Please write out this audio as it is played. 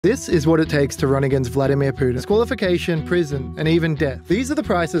This is what it takes to run against Vladimir Putin. Disqualification, prison, and even death. These are the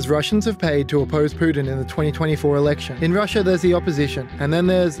prices Russians have paid to oppose Putin in the 2024 election. In Russia, there's the opposition, and then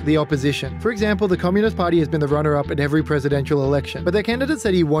there's the opposition. For example, the Communist Party has been the runner-up at every presidential election, but their candidate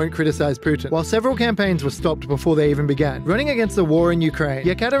said he won't criticize Putin, while several campaigns were stopped before they even began. Running against the war in Ukraine,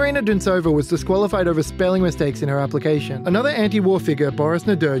 Yekaterina Duntsova was disqualified over spelling mistakes in her application. Another anti-war figure, Boris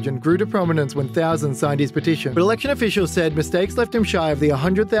Nadurgin, grew to prominence when thousands signed his petition, but election officials said mistakes left him shy of the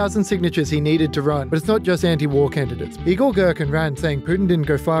 100,000 signatures he needed to run. But it's not just anti-war candidates. Igor Girkin ran saying Putin didn't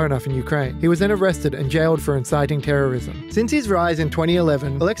go far enough in Ukraine. He was then arrested and jailed for inciting terrorism. Since his rise in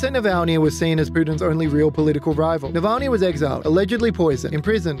 2011, Alexei Navalny was seen as Putin's only real political rival. Navalny was exiled, allegedly poisoned,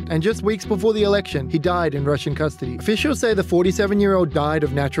 imprisoned, and just weeks before the election, he died in Russian custody. Officials say the 47-year-old died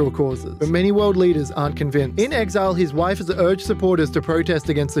of natural causes, but many world leaders aren't convinced. In exile, his wife has urged supporters to protest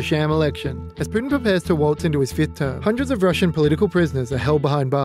against the sham election. As Putin prepares to waltz into his fifth term, hundreds of Russian political prisoners are held behind